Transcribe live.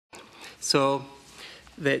So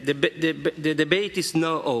the debate is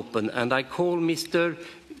now open, and I call Mr.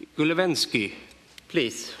 Gulewski,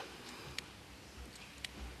 please.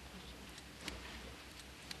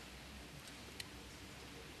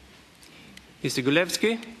 Mr.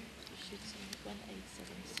 Gulewski?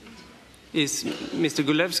 Is Mr.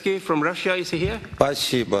 Gulewski from Russia, is he here?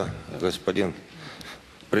 Спасибо, господин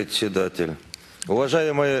председатель.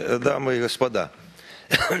 Уважаемые дамы и господа,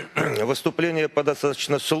 выступление по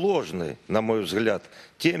достаточно сложной, на мой взгляд,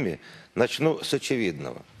 теме начну с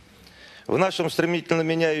очевидного. В нашем стремительно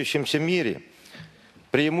меняющемся мире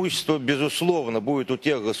преимущество, безусловно, будет у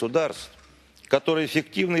тех государств, которые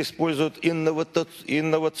эффективно используют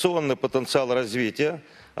инновационный потенциал развития,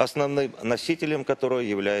 основным носителем которого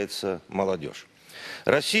является молодежь.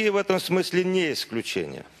 Россия в этом смысле не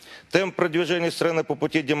исключение. Темп продвижения страны по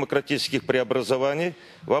пути демократических преобразований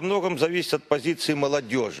во многом зависит от позиции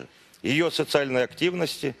молодежи, ее социальной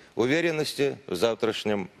активности, уверенности в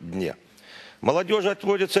завтрашнем дне. Молодежи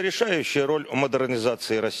отводится решающая роль в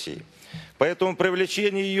модернизации России. Поэтому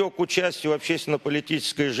привлечение ее к участию в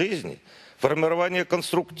общественно-политической жизни, формирование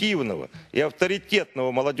конструктивного и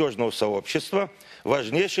авторитетного молодежного сообщества –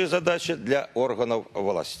 важнейшая задача для органов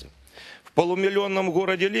власти. В полумиллионном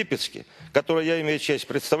городе Липецке, который я имею честь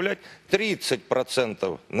представлять,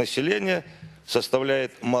 30% населения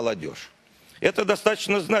составляет молодежь. Это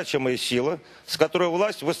достаточно значимая сила, с которой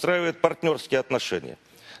власть выстраивает партнерские отношения.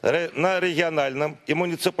 На региональном и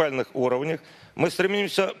муниципальных уровнях мы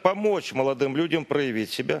стремимся помочь молодым людям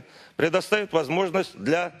проявить себя, предоставить возможность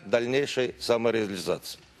для дальнейшей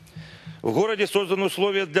самореализации. В городе созданы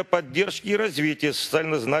условия для поддержки и развития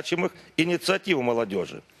социально значимых инициатив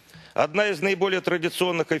молодежи. Одна из наиболее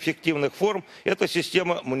традиционных и эффективных форм – это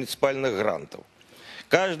система муниципальных грантов.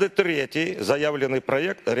 Каждый третий заявленный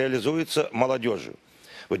проект реализуется молодежью.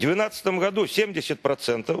 В 2012 году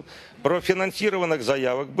 70% профинансированных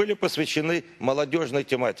заявок были посвящены молодежной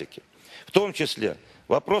тематике, в том числе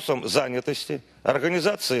вопросам занятости,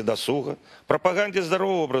 организации досуга, пропаганде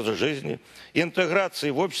здорового образа жизни, интеграции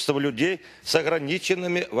в общество людей с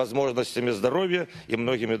ограниченными возможностями здоровья и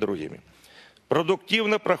многими другими.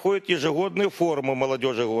 Продуктивно проходят ежегодные форумы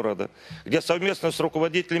молодежи города, где совместно с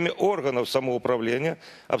руководителями органов самоуправления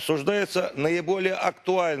обсуждаются наиболее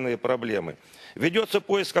актуальные проблемы. Ведется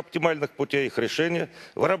поиск оптимальных путей их решения,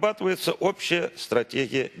 вырабатывается общая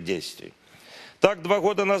стратегия действий. Так, 2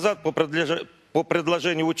 года назад по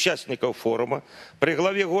предложению участников форума при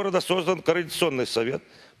главе города создан Координационный совет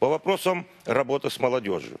по вопросам работы с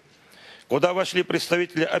молодежью, куда вошли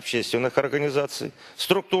представители общественных организаций,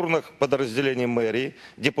 структурных подразделений мэрии,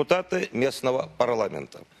 депутаты местного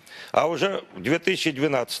парламента. А уже в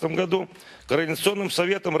 2012 году Координационным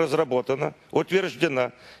советом разработана,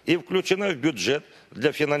 утверждена и включена в бюджет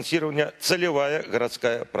для финансирования целевая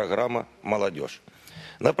городская программа «Молодежь».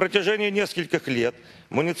 На протяжении нескольких лет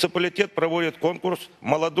муниципалитет проводит конкурс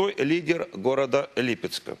 «Молодой лидер города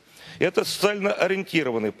Липецка». Это социально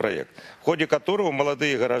ориентированный проект, в ходе которого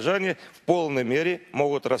молодые горожане в полной мере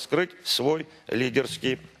могут раскрыть свой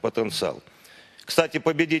лидерский потенциал. Кстати,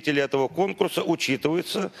 победители этого конкурса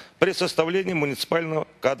учитываются при составлении муниципального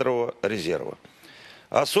кадрового резерва.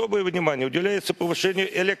 Особое внимание уделяется повышению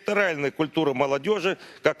электоральной культуры молодежи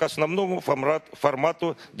как основному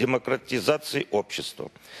формату демократизации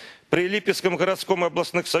общества. При Липецком городском и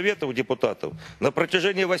областных советах депутатов на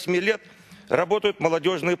протяжении 8 лет работают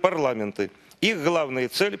молодежные парламенты. Их главная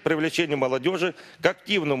цель – привлечение молодежи к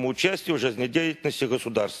активному участию в жизнедеятельности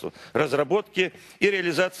государства, разработке и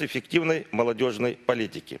реализации эффективной молодежной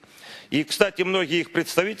политики. И, кстати, многие их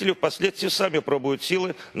представители впоследствии сами пробуют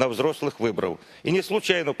силы на взрослых выборах. И не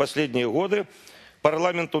случайно в последние годы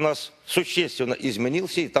парламент у нас существенно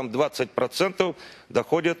изменился, и там 20%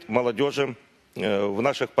 доходят молодежи в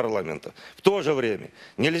наших парламентах. В то же время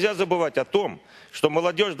нельзя забывать о том, что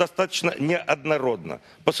молодежь достаточно неоднородна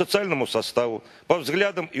по социальному составу, по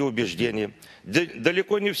взглядам и убеждениям.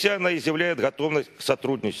 Далеко не вся она изъявляет готовность к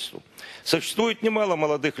сотрудничеству. Существует немало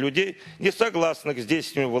молодых людей, не согласных с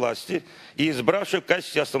действиями власти и избравших в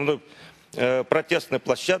качестве основной протестной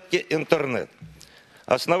площадки интернет.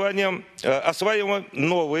 Осваиваем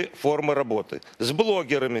новые формы работы с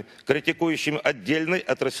блогерами, критикующими отдельные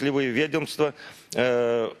отраслевые ведомства.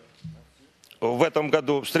 В этом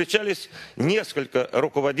году встречались несколько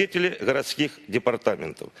руководителей городских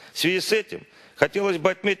департаментов. В связи с этим хотелось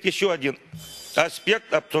бы отметить еще один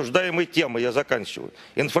аспект обсуждаемой темы, я заканчиваю.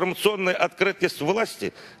 Информационная открытость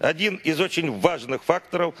власти – один из очень важных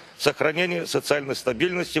факторов сохранения социальной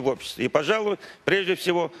стабильности в обществе. И, пожалуй, прежде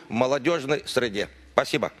всего, в молодежной среде.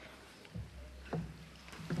 Спасибо.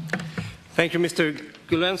 Thank you, Mr.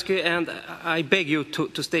 Gulensky, and I beg you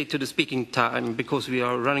to stay to the speaking time because we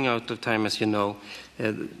are running out of time, as you know.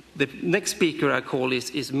 The next speaker I call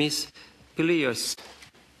is Miss Pilius.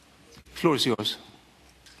 The floor is yours,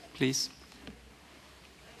 please.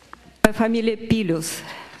 Фамилия Пилюс.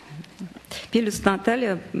 Пилюс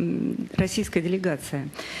Наталья, российская делегация.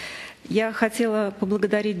 Я хотела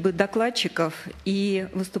поблагодарить бы докладчиков и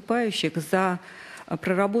выступающих за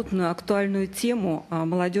проработанную актуальную тему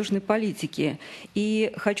молодежной политики.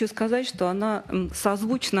 И хочу сказать, что она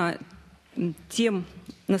созвучна тем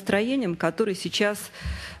настроениям, которые сейчас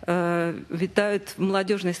витают в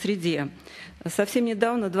молодежной среде. Совсем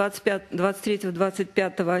недавно,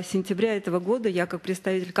 23-25 сентября этого года, я как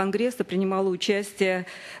представитель Конгресса принимала участие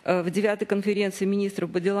в 9-й конференции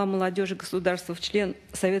министров по делам молодежи государств-член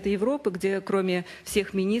Совета Европы, где кроме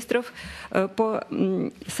всех министров по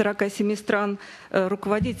 47 стран,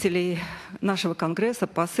 руководителей нашего Конгресса,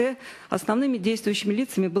 ПАСЕ, основными действующими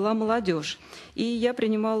лицами была молодежь. И я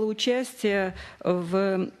принимала участие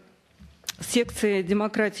в секции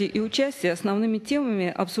 «Демократии и участия». Основными темами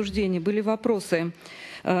обсуждений были вопросы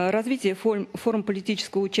развития форм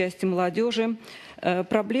политического участия молодежи,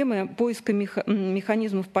 проблемы поиска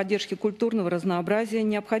механизмов поддержки культурного разнообразия,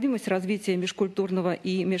 необходимость развития межкультурного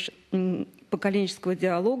и межпоколенческого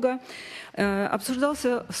диалога.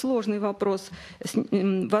 Обсуждался сложный вопрос,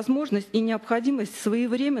 возможность и необходимость,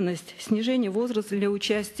 своевременность снижения возраста для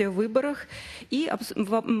участия в выборах. И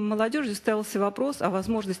молодежи ставился вопрос о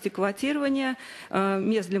возможности квотирования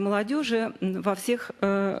мест для молодежи во всех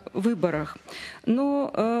выборах.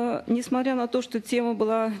 Но, несмотря на то, что тема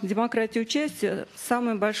была демократия и участие,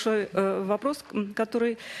 самый большой вопрос,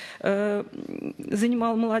 который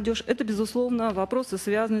занимал молодежь, это, безусловно, вопросы,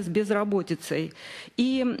 связанные с безработицей.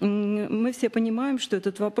 И мы все понимаем, что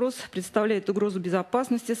этот вопрос представляет угрозу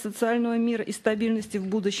безопасности социального мира и стабильности в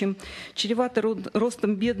будущем, чревато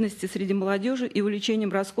ростом бедности среди молодежи и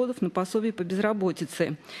увеличением расходов на пособие по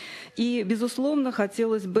безработице. И, безусловно,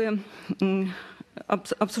 хотелось бы...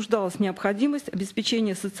 обсуждалась необходимость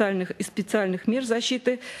обеспечения социальных и специальных мер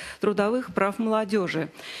защиты трудовых прав молодежи.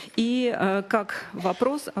 И как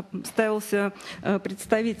вопрос ставился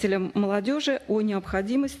представителям молодежи о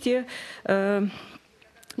необходимости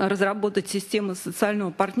разработать систему социального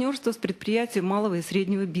партнерства с предприятиями малого и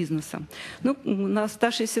среднего бизнеса. Ну, на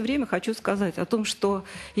оставшееся время хочу сказать о том, что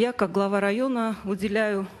я, как глава района,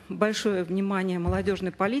 уделяю большое внимание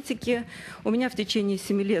молодежной политике. У меня в течение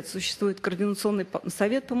 7 лет существует Координационный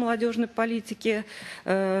совет по молодежной политике,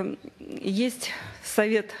 есть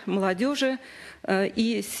Совет молодежи.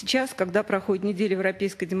 И сейчас, когда проходит неделя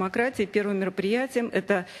европейской демократии, первым мероприятием,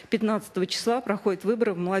 это 15 числа, проходят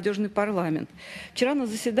выборы в молодежный парламент. Вчера на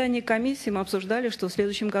заседании комиссии мы обсуждали, что в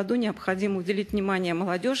следующем году необходимо уделить внимание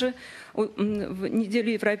молодежи в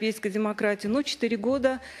неделю европейской демократии. Но 4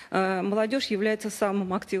 года молодежь является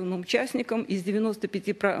самым активным участником. Из 95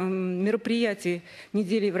 мероприятий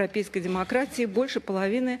недели европейской демократии больше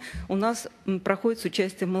половины у нас проходит с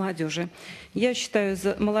участием молодежи. Я считаю,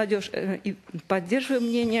 за молодежь и поддерживаю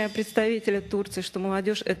мнение представителя Турции, что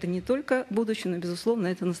молодежь — это не только будущее, но, безусловно,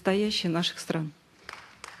 это настоящее наших стран.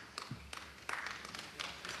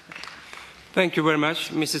 Thank you very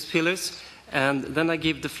much, Mrs. Pillers. And then I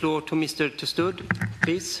give the floor to Mr. Testud,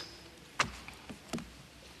 please.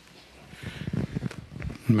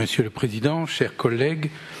 Monsieur le Président, chers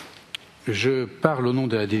collègues, je parle au nom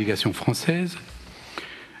de la délégation française.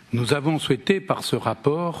 Nous avons souhaité, par ce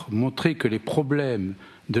rapport, montrer que les problèmes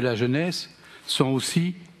de la jeunesse sont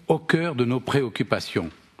aussi au cœur de nos préoccupations.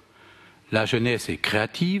 La jeunesse est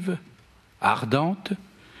créative, ardente,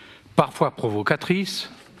 parfois provocatrice,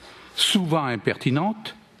 souvent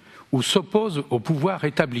impertinente, ou s'oppose au pouvoir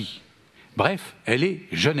établi. Bref, elle est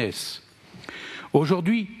jeunesse.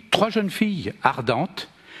 Aujourd'hui, 3 jeunes filles ardentes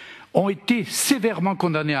ont été sévèrement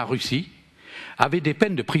condamnées en Russie avec des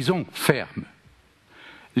peines de prison fermes.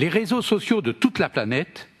 Les réseaux sociaux de toute la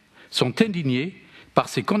planète sont indignés par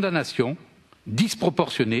ces condamnations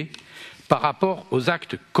disproportionnées par rapport aux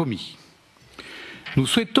actes commis. Nous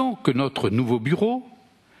souhaitons que notre nouveau bureau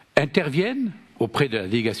intervienne auprès de la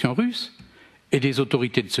délégation russe et des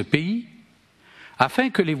autorités de ce pays, afin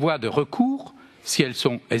que les voies de recours, si elles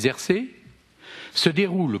sont exercées, se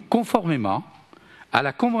déroulent conformément à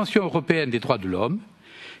la Convention européenne des droits de l'homme,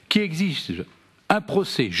 qui exige un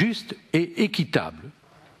procès juste et équitable.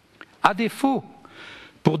 À défaut,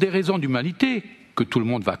 pour des raisons d'humanité que tout le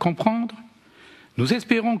monde va comprendre, nous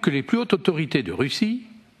espérons que les plus hautes autorités de Russie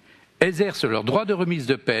exercent leur droit de remise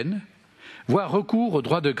de peine, voire recours au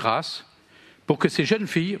droit de grâce, pour que ces jeunes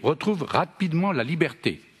filles retrouvent rapidement la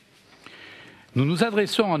liberté. Nous nous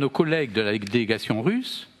adressons à nos collègues de la délégation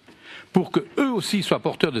russe pour qu'eux aussi soient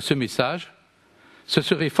porteurs de ce message. Ce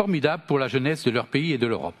serait formidable pour la jeunesse de leur pays et de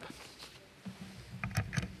l'Europe.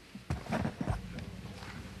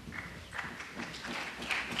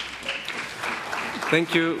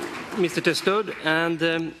 Thank you, Mr. Testod.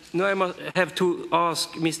 And now I must have to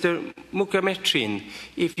ask Mr. Mukametrin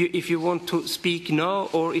if you want to speak now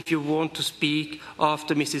or if you want to speak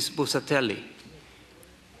after Mrs. Busatelli.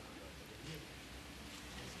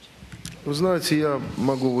 Вы знаете, я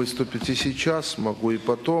могу выступить и сейчас, могу и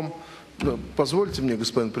потом. Но позвольте мне,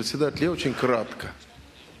 господин председатель, я очень кратко.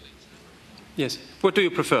 Yes. What do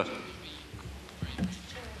you prefer?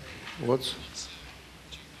 Вот.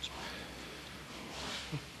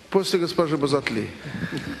 После госпожи Базатли.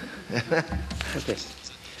 Okay.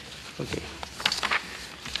 Okay.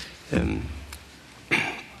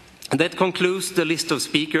 That concludes the list of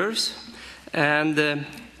speakers. And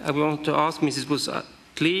I want to ask Mrs.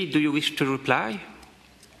 Busatelli, do you wish to reply?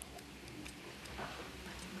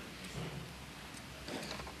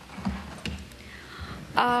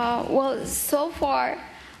 Well, so far,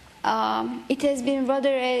 it has been rather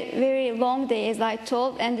a very long day, as I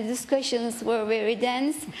told, and the discussions were very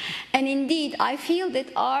dense. And indeed, I feel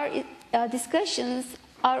that our discussions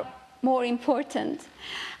are more important.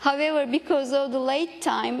 However, because of the late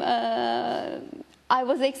time, I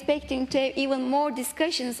was expecting to have even more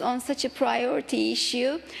discussions on such a priority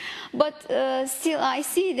issue. But still, I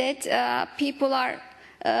see that people are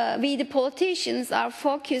we the politicians are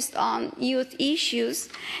focused on youth issues,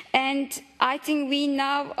 and I think we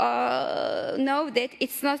now know that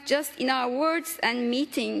it's not just in our words and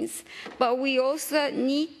meetings, but we also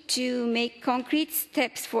need to make concrete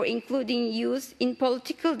steps for including youth in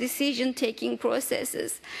political decision-taking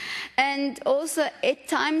processes. And also at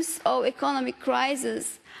times of economic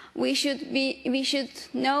crisis, we should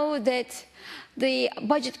know that the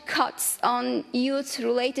budget cuts on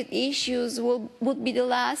youth-related issues would be the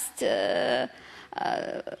last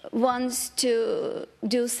ones to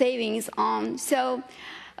do savings on. So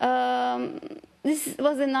this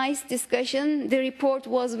was a nice discussion. The report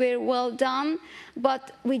was very well done,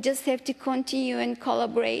 but we just have to continue and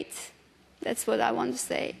collaborate. That's what I want to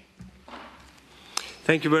say.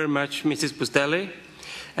 Thank you very much, Mrs. Busatelli.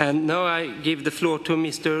 And now I give the floor to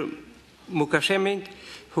Mr. Mukachemin,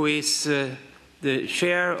 who is the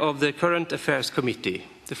chair of the Current Affairs Committee.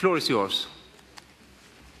 The floor is yours.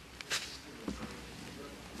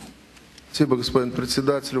 Спасибо, господин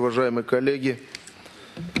председатель, уважаемые коллеги.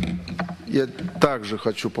 Я также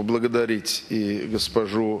хочу поблагодарить и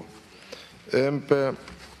госпожу Эмпе,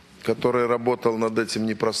 которая работала над этим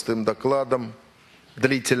непростым докладом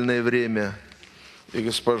длительное время, и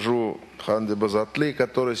госпожу Ханде Базатли,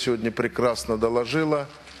 которая сегодня прекрасно доложила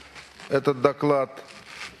этот доклад.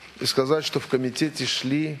 И сказать, что в комитете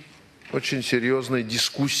шли очень серьезные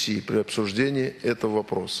дискуссии при обсуждении этого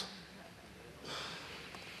вопроса.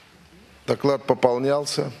 Доклад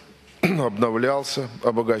пополнялся, обновлялся,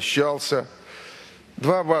 обогащался.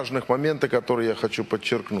 Два важных момента, которые я хочу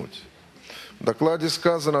подчеркнуть. В докладе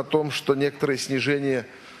сказано о том, что некоторое снижение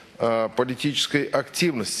политической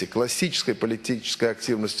активности, классической политической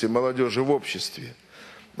активности молодежи в обществе.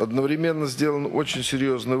 Одновременно сделан очень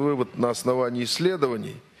серьезный вывод на основании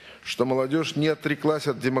исследований, что молодежь не отреклась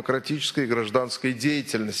от демократической и гражданской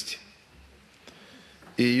деятельности.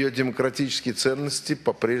 И ее демократические ценности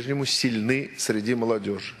по-прежнему сильны среди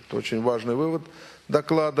молодежи. Это очень важный вывод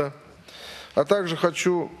доклада. А также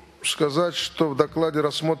хочу сказать, что в докладе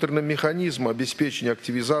рассмотрены механизмы обеспечения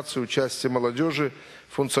активизации участия молодежи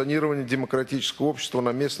в функционировании демократического общества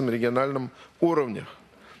на местном и региональном уровнях,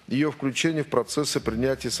 ее включение в процессы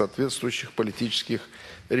принятия соответствующих политических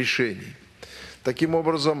решений. Таким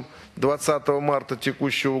образом, 20 марта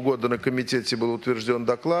текущего года на комитете был утвержден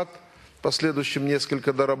доклад, в последующем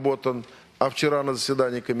несколько доработан, а вчера на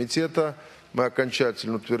заседании комитета мы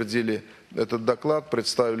окончательно утвердили этот доклад,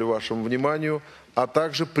 представили вашему вниманию, а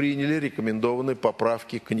также приняли рекомендованные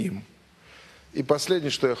поправки к ним. И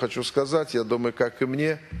последнее, что я хочу сказать, я думаю, как и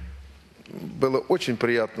мне, было очень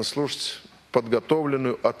приятно слушать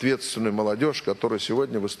подготовленную, ответственную молодежь, которая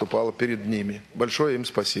сегодня выступала перед ними. Большое им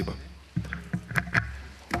спасибо.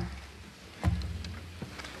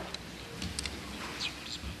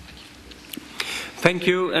 Thank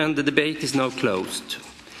you, and the debate is now closed.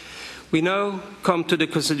 We now come to the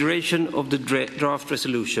consideration of the draft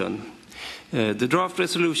resolution. The draft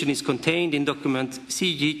resolution is contained in document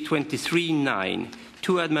CG 23-9.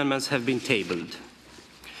 Two amendments have been tabled.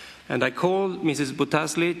 And I call Mrs.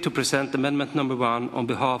 Busatelli to present amendment number 1 on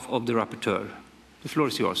behalf of the rapporteur. The floor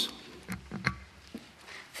is yours.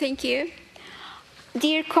 Thank you.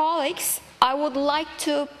 Dear colleagues, I would like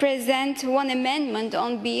to present one amendment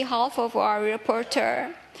on behalf of our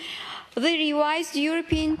rapporteur. The revised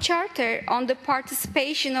European Charter on the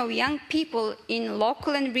participation of young people in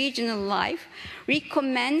local and regional life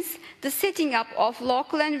recommends the setting up of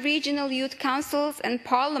local and regional youth councils and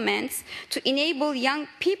parliaments to enable young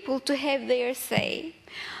people to have their say.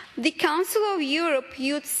 The Council of Europe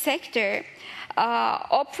Youth Sector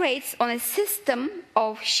operates on a system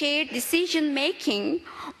of shared decision-making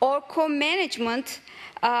or co-management.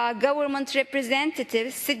 Government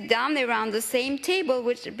representatives sit down around the same table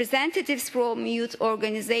with representatives from youth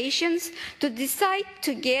organizations to decide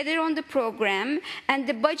together on the program and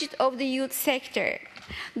the budget of the youth sector.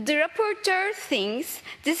 The rapporteur thinks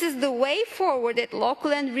this is the way forward at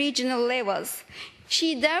local and regional levels.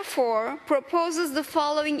 She therefore proposes the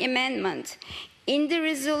following amendment. In the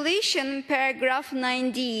resolution, paragraph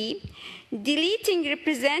 9d, deleting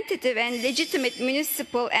representative and legitimate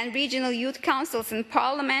municipal and regional youth councils and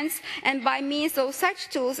parliaments, and by means of such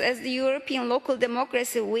tools as the European Local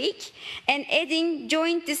Democracy Week, and adding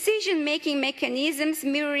joint decision-making mechanisms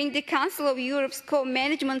mirroring the Council of Europe's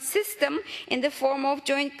co-management system in the form of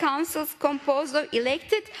joint councils composed of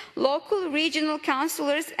elected local regional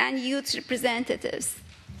councillors and youth representatives.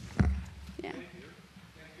 Yeah.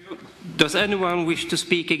 Does anyone wish to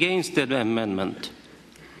speak against the amendment?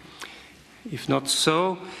 If not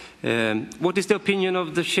so, what is the opinion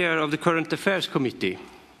of the chair of the Current Affairs Committee?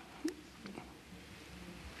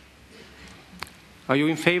 Are you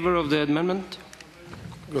in favor of the amendment?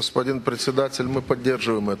 Господин председатель, мы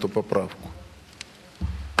поддерживаем эту поправку.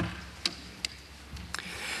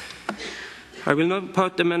 I will now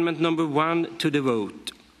put amendment number 1 to the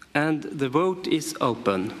vote, and the vote is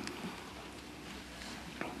open.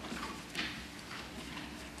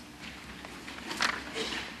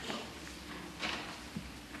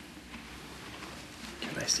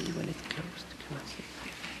 See when it's closed. Can I see?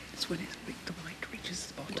 It's when the light reaches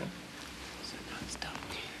the bottom. So now it's done.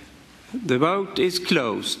 The vote is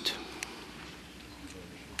closed.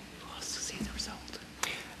 Let's see the result.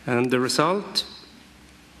 And the result?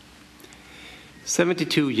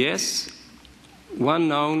 72 yes, 1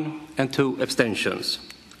 no, and 2 abstentions.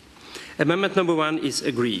 Amendment number 1 is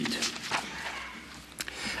agreed.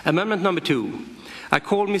 Amendment number 2. I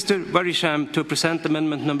call Mr. Barisham to present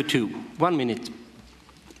amendment number 2. 1 minute.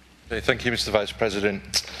 Thank you, Mr. Vice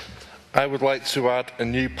President. I would like to add a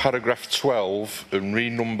new paragraph 12 and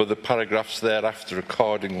renumber the paragraphs thereafter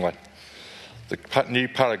accordingly. The new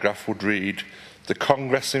paragraph would read, "The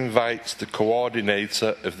Congress invites the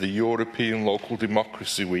coordinator of the European Local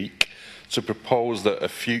Democracy Week to propose that a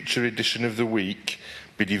future edition of the week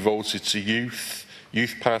be devoted to youth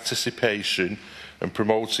participation and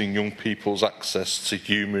promoting young people's access to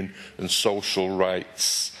human and social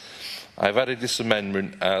rights." I've added this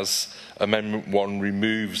amendment as Amendment 1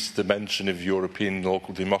 removes the mention of European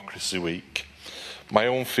Local Democracy Week. My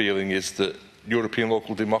own feeling is that European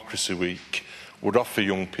Local Democracy Week would offer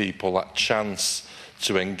young people that chance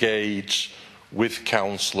to engage with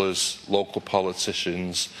councillors, local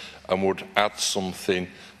politicians, and would add something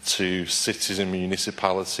to cities and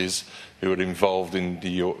municipalities who are involved in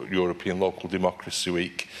the European Local Democracy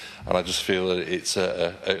Week. And I just feel that it's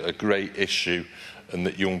a great issue and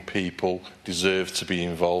that young people deserve to be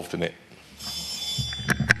involved in it.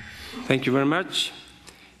 Thank you very much.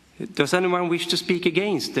 Does anyone wish to speak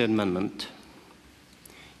against the amendment?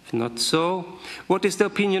 If not so, what is the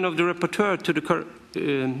opinion of the rapporteur to the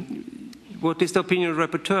what is the opinion of the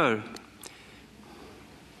rapporteur?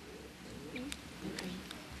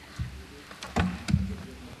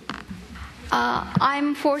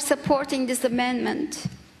 I'm for supporting this amendment.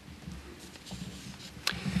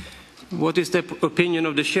 What is the opinion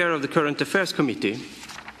of the chair of the Current Affairs Committee?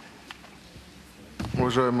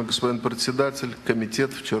 Уважаемый господин председатель,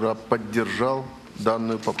 комитет вчера поддержал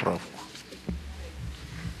данную поправку.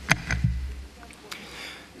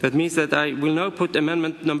 That means that I will now put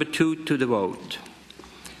amendment number 2 to the vote.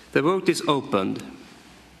 The vote is opened.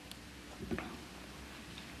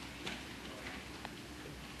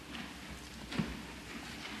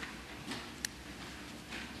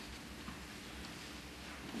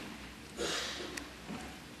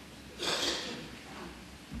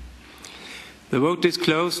 The vote is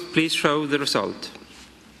closed. Please show the result.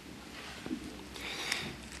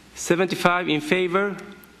 75 in favor,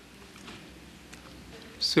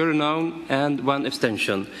 0 no, and 1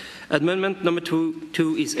 abstention. Amendment number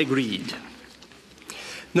 2 is agreed.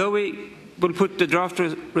 Now we will put the draft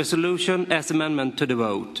resolution as amendment to the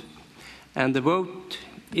vote. And the vote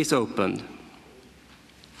is opened.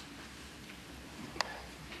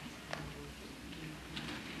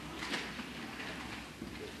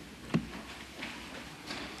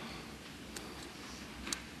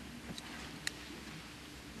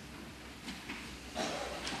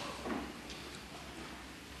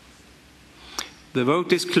 The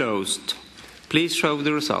vote is closed. Please show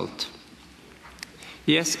the result.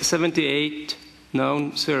 Yes, 78,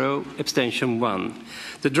 no, 0, abstention 1.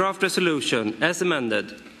 The draft resolution, as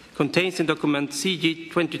amended, contains in document CG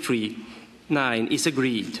 23/9 is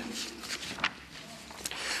agreed.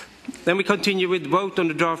 Then we continue with vote on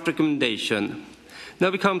the draft recommendation. Now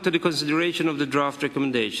we come to the consideration of the draft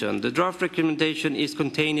recommendation. The draft recommendation is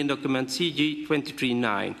contained in document CG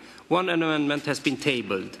 23/9. One amendment has been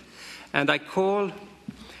tabled, and I call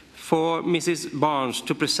for Mrs. Barnes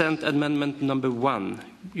to present amendment number 1.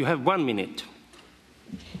 You have 1 minute.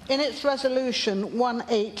 In its resolution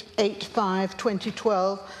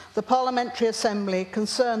 1885/2012, the Parliamentary Assembly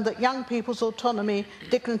concerned that young people's autonomy,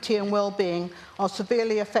 dignity and well-being are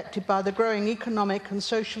severely affected by the growing economic and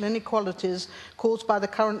social inequalities caused by the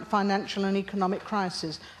current financial and economic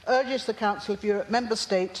crisis, urges the Council of Europe member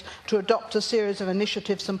states to adopt a series of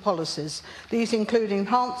initiatives and policies. These include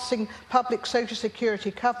enhancing public social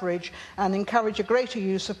security coverage and encourage a greater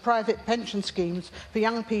use of private pension schemes for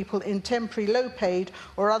young people in temporary low-paid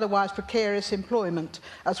or otherwise precarious employment,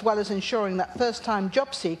 as well as ensuring that first-time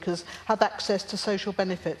job seekers have access to social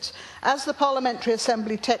benefits. As the Parliamentary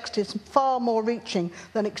Assembly text is far more reaching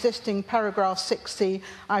than existing paragraph 6C,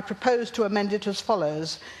 I propose to amend it as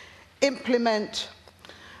follows.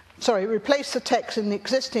 Replace the text in the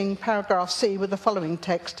existing paragraph C with the following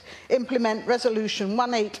text. Implement Resolution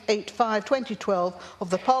 1885/2012 of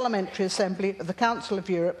the Parliamentary Assembly of the Council of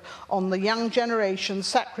Europe on the young generation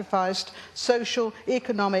sacrificed social,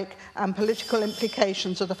 economic and political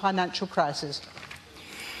implications of the financial crisis.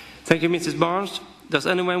 Thank you, Mrs. Barnes. Does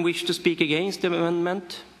anyone wish to speak against the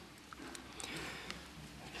amendment?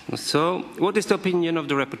 So, what is the opinion of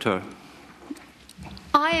the rapporteur?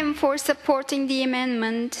 I am for supporting the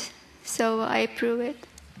amendment, so I approve it.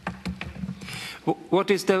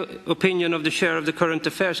 What is the opinion of the chair of the Current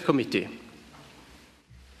Affairs Committee?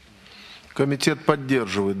 Комитет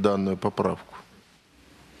поддерживает данную поправку.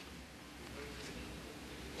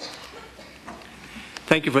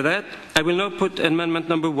 Thank you for that. I will now put amendment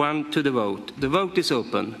number 1 to the vote. The vote is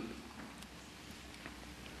open.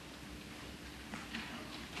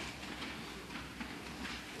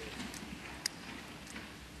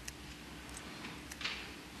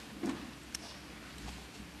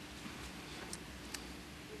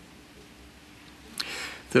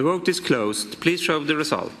 The vote is closed. Please show the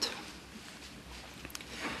result.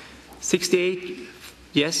 68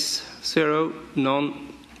 yes, 0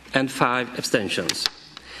 none, and 5 abstentions.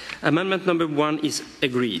 Amendment number 1 is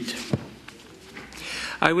agreed.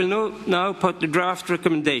 I will now put the draft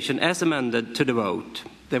recommendation as amended to the vote.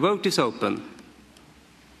 The vote is open.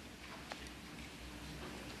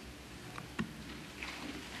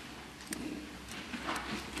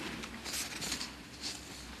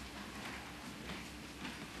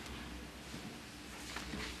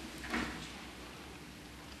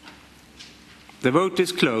 The vote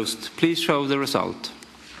is closed. Please show the result.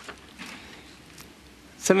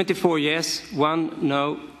 74 yes, 1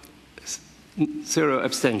 no, 0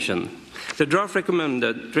 abstention. The draft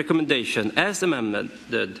recommendation as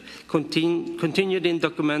amended continued in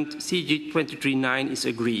document CG 23/9 is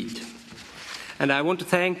agreed. And I want to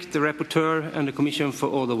thank the rapporteur and the Commission for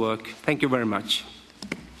all the work. Thank you very much.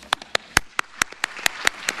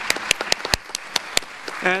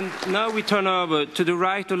 And now we turn over to the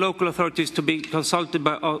right of local authorities to be consulted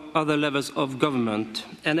by other levels of government.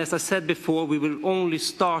 And as I said before, we will only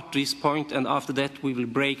start this point, and after that we will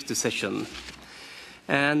break the session.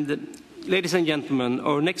 And ladies and gentlemen,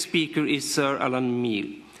 our next speaker is Sir Alan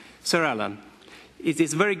MEALE. Sir Alan, it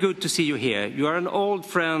is very good to see you here. You are an old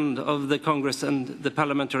friend of the Congress and the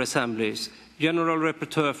Parliamentary Assemblies, General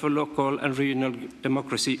Rapporteur for Local and Regional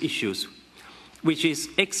Democracy Issues, which is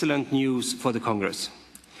excellent news for the Congress.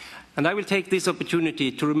 And I will take this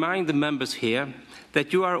opportunity to remind the members here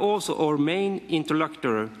that you are also our main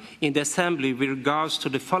interlocutor in the Assembly with regards to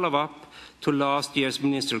the follow-up to last year's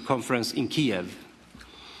Ministerial Conference in Kiev.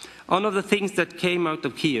 One of the things that came out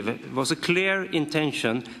of Kiev was a clear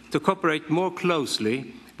intention to cooperate more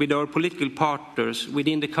closely with our political partners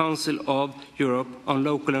within the Council of Europe on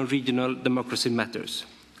local and regional democracy matters.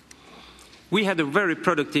 We had a very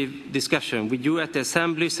productive discussion with you at the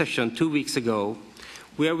Assembly session 2 weeks ago,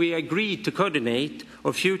 where we agreed to coordinate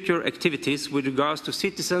our future activities with regards to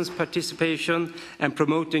citizens' participation and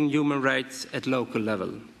promoting human rights at local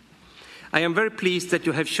level. I am very pleased that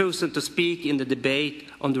you have chosen to speak in the debate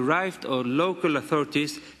on the right of local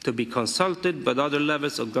authorities to be consulted by other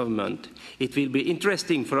levels of government. It will be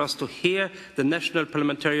interesting for us to hear the national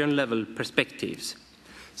parliamentarian level perspectives.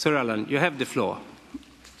 Sir Alan, you have the floor.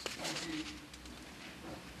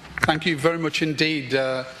 Thank you very much indeed,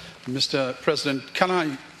 Mr. President. Can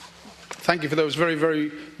I thank you for those very,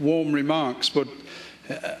 very warm remarks, but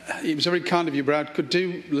it was very kind of you, Brad. Could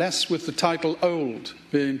do less with the title old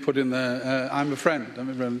being put in there. I'm a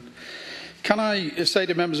friend. Can I say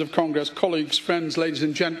to members of Congress, colleagues, friends, ladies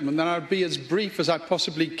and gentlemen, that I'll be as brief as I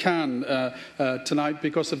possibly can tonight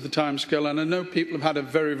because of the timescale, and I know people have had a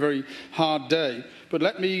very, very hard day. But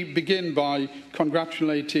let me begin by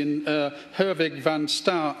congratulating Herwig van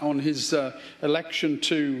Staar on his election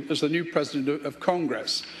as the new President of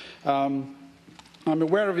Congress. I'm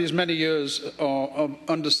aware of his many years of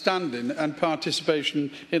understanding and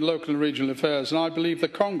participation in local and regional affairs, and I believe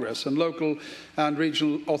that Congress and local and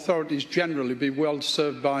regional authorities generally be well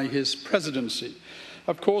served by his presidency.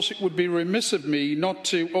 Of course, it would be remiss of me not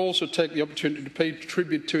to also take the opportunity to pay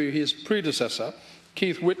tribute to his predecessor,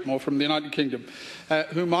 Keith Whitmore from the United Kingdom,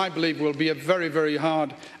 whom I believe will be a very, very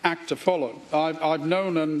hard act to follow. I've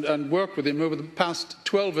known and worked with him over the past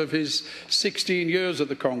 12 of his 16 years at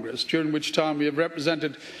the Congress, during which time we have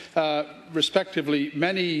represented, respectively,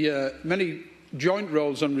 many joint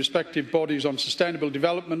roles on respective bodies on sustainable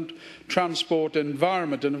development, transport,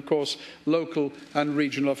 environment, and, of course, local and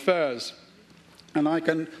regional affairs. And I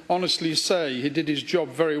can honestly say he did his job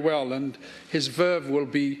very well, and his verve will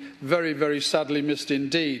be very, very sadly missed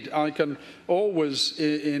indeed. I can always,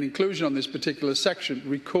 in inclusion on this particular section,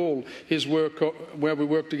 recall his work where we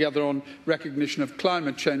worked together on recognition of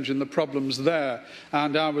climate change and the problems there.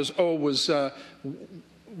 And I was always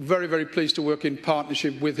very, very pleased to work in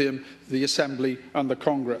partnership with him, the Assembly and the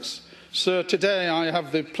Congress. Sir, today I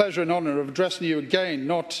have the pleasure and honour of addressing you again,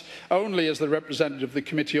 not only as the representative of the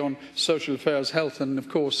Committee on Social Affairs, Health and, of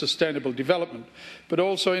course, Sustainable Development, but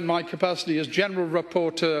also in my capacity as General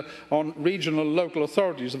Rapporteur on Regional and Local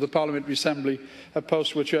Authorities of the Parliamentary Assembly, a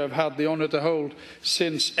post which I have had the honour to hold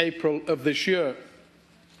since April of this year.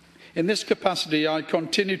 In this capacity, I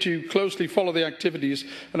continue to closely follow the activities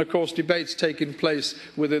and, of course, debates taking place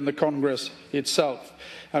within the Congress itself.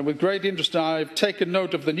 And with great interest, I have taken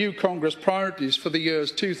note of the new Congress priorities for the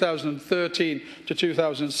years 2013 to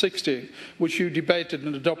 2016, which you debated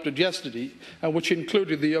and adopted yesterday, and which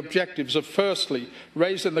included the objectives of, firstly,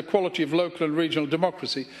 raising the quality of local and regional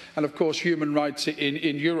democracy and, of course, human rights in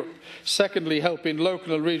Europe. Secondly, helping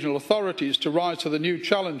local and regional authorities to rise to the new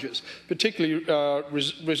challenges, particularly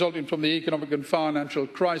resulting from the economic and financial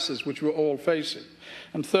crisis which we're all facing.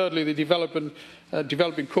 And thirdly, the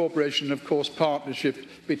developing cooperation and, of course, partnership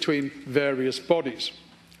between various bodies.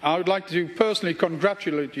 I would like to personally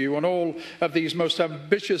congratulate you on all of these most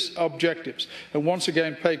ambitious objectives and once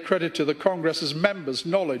again pay credit to the Congress's members'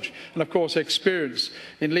 knowledge and, of course, experience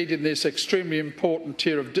in leading this extremely important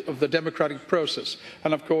tier of the democratic process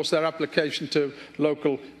and, of course, their application to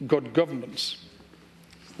local good governance.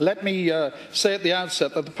 Let me say at the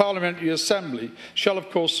outset that the Parliamentary Assembly shall, of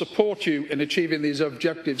course, support you in achieving these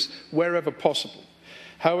objectives wherever possible.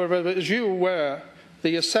 However, as you are aware,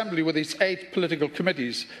 the Assembly, with its 8 political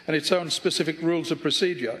committees and its own specific rules of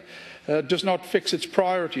procedure, does not fix its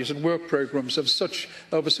priorities and work programmes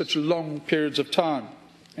over such long periods of time.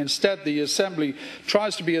 Instead, the Assembly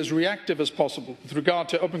tries to be as reactive as possible with regard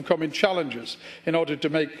to up-and-coming challenges in order to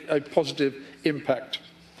make a positive impact.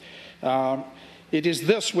 It is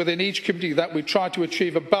thus within each committee that we try to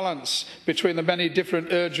achieve a balance between the many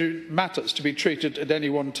different urgent matters to be treated at any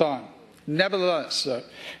one time. Nevertheless,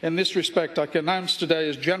 in this respect, I can announce today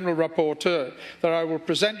as General Rapporteur that I will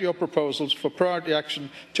present your proposals for priority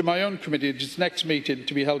action to my own committee at its next meeting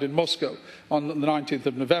to be held in Moscow on the 19th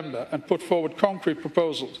of November and put forward concrete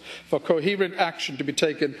proposals for coherent action to be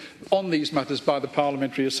taken on these matters by the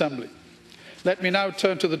Parliamentary Assembly. Let me now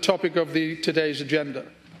turn to the topic of today's agenda.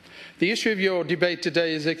 The issue of your debate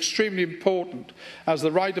today is extremely important as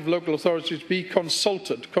the right of local authorities to be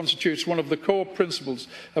consulted constitutes one of the core principles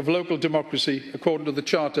of local democracy according to the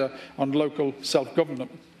Charter on Local Self-Government.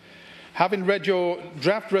 Having read your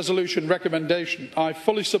draft resolution recommendation, I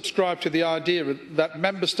fully subscribe to the idea that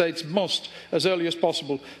Member States must, as early as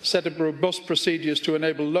possible, set up robust procedures to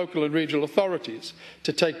enable local and regional authorities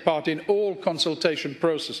to take part in all consultation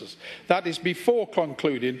processes. That is before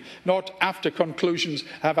concluding, not after conclusions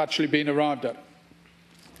have actually been arrived at.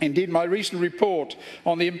 Indeed, my recent report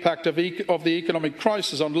on the impact of the economic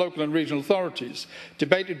crisis on local and regional authorities,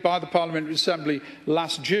 debated by the Parliamentary Assembly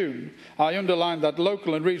last June, I underlined that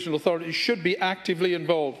local and regional authorities should be actively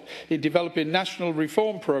involved in developing national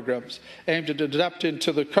reform programmes aimed at adapting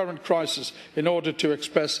to the current crisis in order to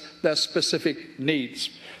express their specific needs.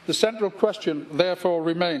 The central question, therefore,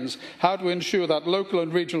 remains how to ensure that local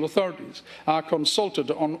and regional authorities are consulted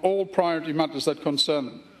on all priority matters that concern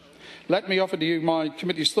them. Let me offer to you my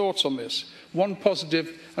committee's thoughts on this, one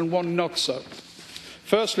positive and one not so.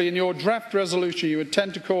 Firstly, in your draft resolution, you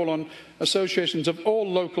intend to call on associations of all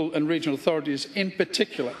local and regional authorities, in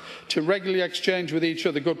particular, to regularly exchange with each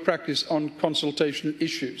other good practice on consultation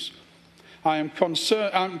issues. I am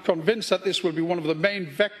convinced that this will be one of the main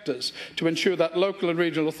vectors to ensure that local and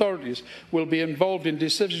regional authorities will be involved in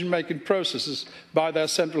decision-making processes by their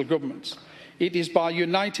central governments. It is by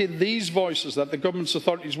uniting these voices that the government's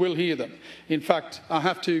authorities will hear them. In fact, I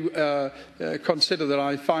have to consider that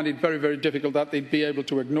I find it very, very difficult that they'd be able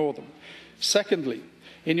to ignore them. Secondly,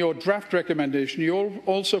 in your draft recommendation, you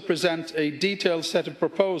also present a detailed set of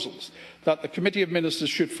proposals that the Committee of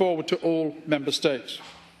Ministers should forward to all Member States.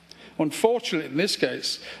 Unfortunately, in this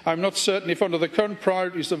case, I'm not certain if under the current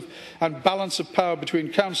priorities and balance of power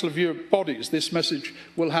between Council of Europe bodies, this message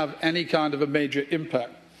will have any kind of a major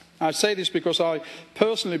impact. I say this because I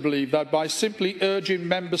personally believe that by simply urging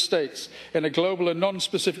Member States in a global and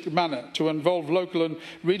non-specific manner to involve local and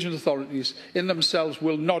regional authorities in themselves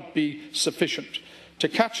will not be sufficient. To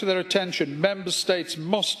catch their attention, Member States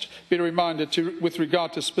must be reminded with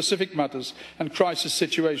regard to specific matters and crisis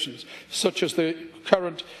situations, such as the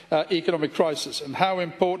current economic crisis, and how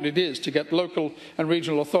important it is to get local and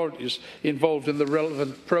regional authorities involved in the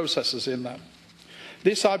relevant processes in that.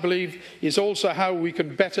 This, I believe, is also how we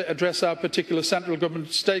can better address our particular central government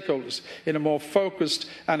stakeholders in a more focused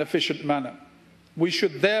and efficient manner. We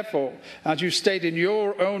should therefore, as you state in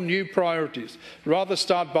your own new priorities, rather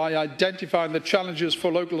start by identifying the challenges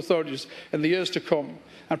for local authorities in the years to come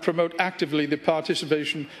and promote actively the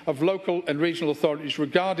participation of local and regional authorities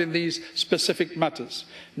regarding these specific matters.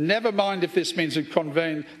 Never mind if this means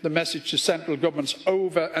conveying the message to central governments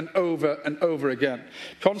over and over and over again.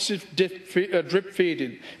 Constant drip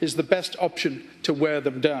feeding is the best option to wear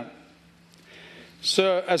them down.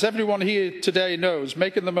 Sir, as everyone here today knows,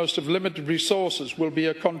 making the most of limited resources will be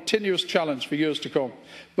a continuous challenge for years to come,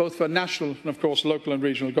 both for national and, of course, local and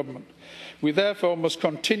regional government. We therefore must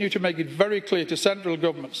continue to make it very clear to central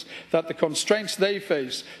governments that the constraints they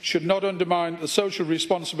face should not undermine the social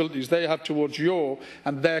responsibilities they have towards your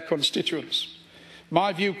and their constituents.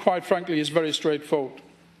 My view, quite frankly, is very straightforward.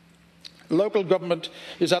 Local government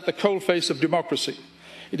is at the coalface of democracy.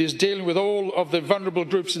 It is dealing with all of the vulnerable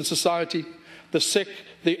groups in society, the sick,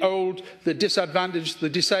 the old, the disadvantaged, the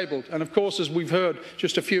disabled, and of course, as we've heard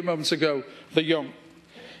just a few moments ago, the young.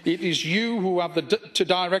 It is you who have to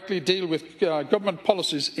directly deal with government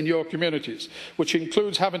policies in your communities, which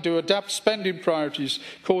includes having to adapt spending priorities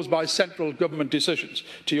caused by central government decisions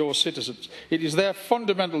to your citizens. It is therefore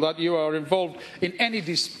fundamental that you are involved in any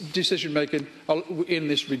decision-making in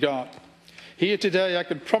this regard. Here today, I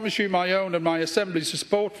can promise you my own and my Assembly's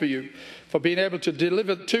support for you for being able to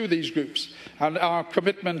deliver to these groups and our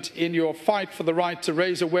commitment in your fight for the right to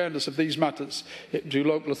raise awareness of these matters to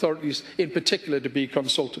local authorities, in particular, to be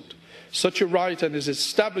consulted. Such a right and its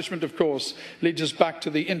establishment, of course, leads us back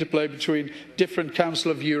to the interplay between different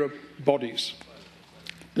Council of Europe bodies.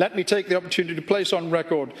 Let me take the opportunity to place on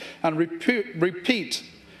record and repeat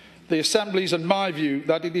the Assembly's and my view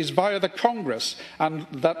that it is via the Congress and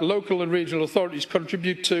that local and regional authorities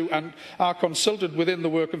contribute to and are consulted within the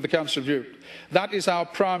work of the Council of Europe. That is our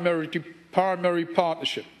primary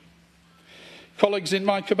partnership. Colleagues, in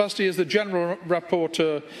my capacity as the General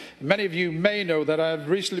Rapporteur, many of you may know that I've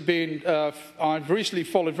recently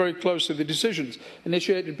followed very closely the decisions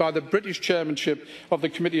initiated by the British chairmanship of the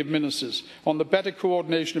Committee of Ministers on the better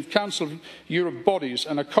coordination of Council of Europe bodies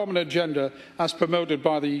and a common agenda as promoted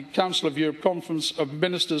by the Council of Europe Conference of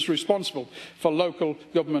Ministers responsible for local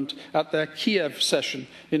government at their Kiev session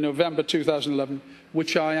in November 2011,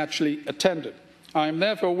 which I actually attended. I am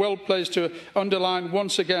therefore well placed to underline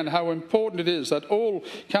once again how important it is that all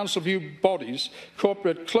Council of Europe bodies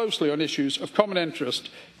cooperate closely on issues of common interest,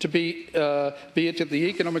 be it the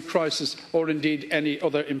economic crisis or indeed any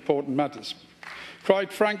other important matters.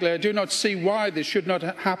 Quite frankly, I do not see why this should not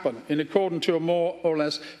happen in accordance to a more or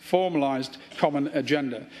less formalised common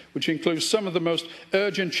agenda, which includes some of the most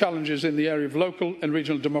urgent challenges in the area of local and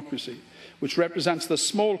regional democracy, which represents the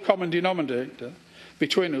small common denominator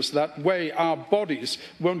between us. That way our bodies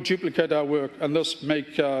won't duplicate our work and thus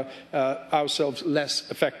make ourselves less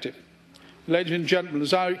effective. Ladies and gentlemen,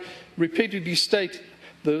 as I repeatedly state,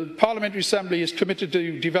 the Parliamentary Assembly is committed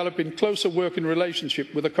to developing closer working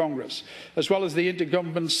relationship with the Congress, as well as the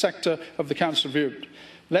intergovernmental sector of the Council of Europe.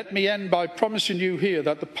 Let me end by promising you here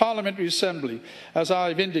that the Parliamentary Assembly, as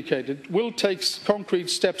I've indicated, will take concrete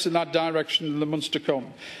steps in that direction in the months to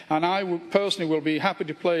come, and I personally will be happy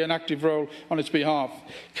to play an active role on its behalf.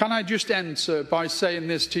 Can I just end, sir, by saying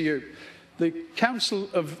this to you? The Council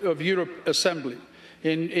of Europe Assembly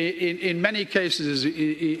in many cases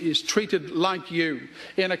is treated like you,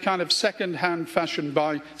 in a kind of second-hand fashion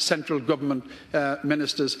by central government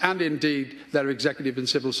ministers and indeed their executive and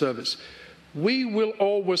civil service. We will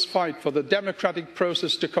always fight for the democratic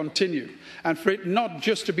process to continue and for it not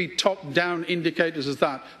just to be top-down indicators as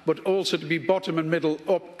that, but also to be bottom and middle,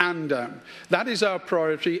 up and down. That is our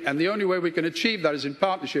priority, and the only way we can achieve that is in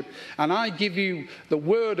partnership. And I give you the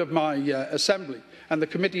word of my Assembly and the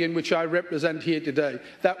committee in which I represent here today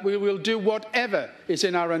that we will do whatever is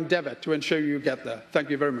in our endeavour to ensure you get there. Thank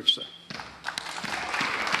you very much, sir.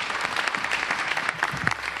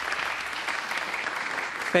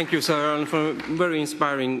 Thank you, Sir Alan, for a very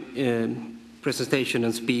inspiring presentation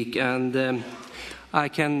and speak. And I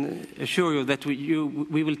can assure you that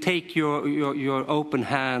we will take your open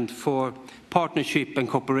hand for partnership and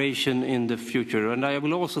cooperation in the future. And I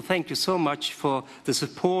will also thank you so much for the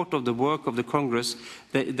support of the work of the Congress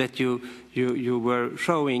that you were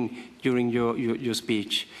showing during your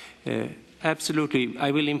speech. Absolutely.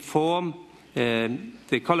 I will inform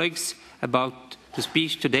the colleagues about the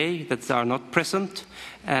speech today that are not present,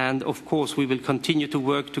 and of course we will continue to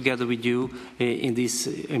work together with you in these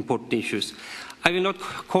important issues. I will not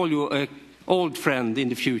call you an old friend in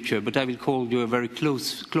the future, but I will call you a very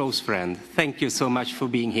close friend. Thank you so much for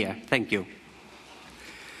being here. Thank you.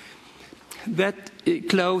 That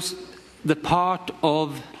closed the part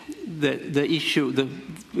of the issue,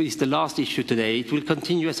 is the last issue today. It will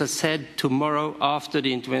continue, as I said, tomorrow after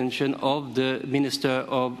the intervention of the Minister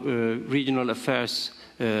of Regional Affairs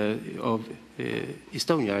of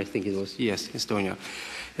Estonia, I think it was. Yes, Estonia,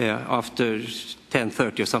 after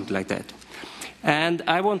 10:30 or something like that. And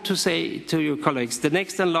I want to say to your colleagues, the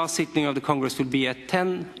next and last sitting of the Congress will be at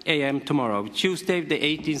 10 a.m. tomorrow, Tuesday, the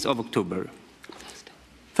 18th of October.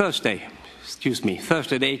 Thursday, the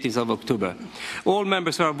 18th of October. All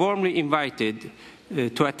members are warmly invited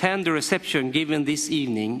to attend the reception given this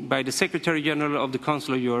evening by the Secretary General of the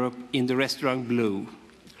Council of Europe in the Restaurant Blue.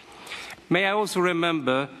 May I also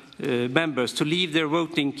remember members to leave their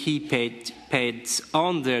voting keypads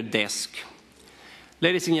on their desk.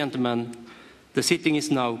 Ladies and gentlemen, the sitting is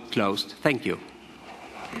now closed. Thank you.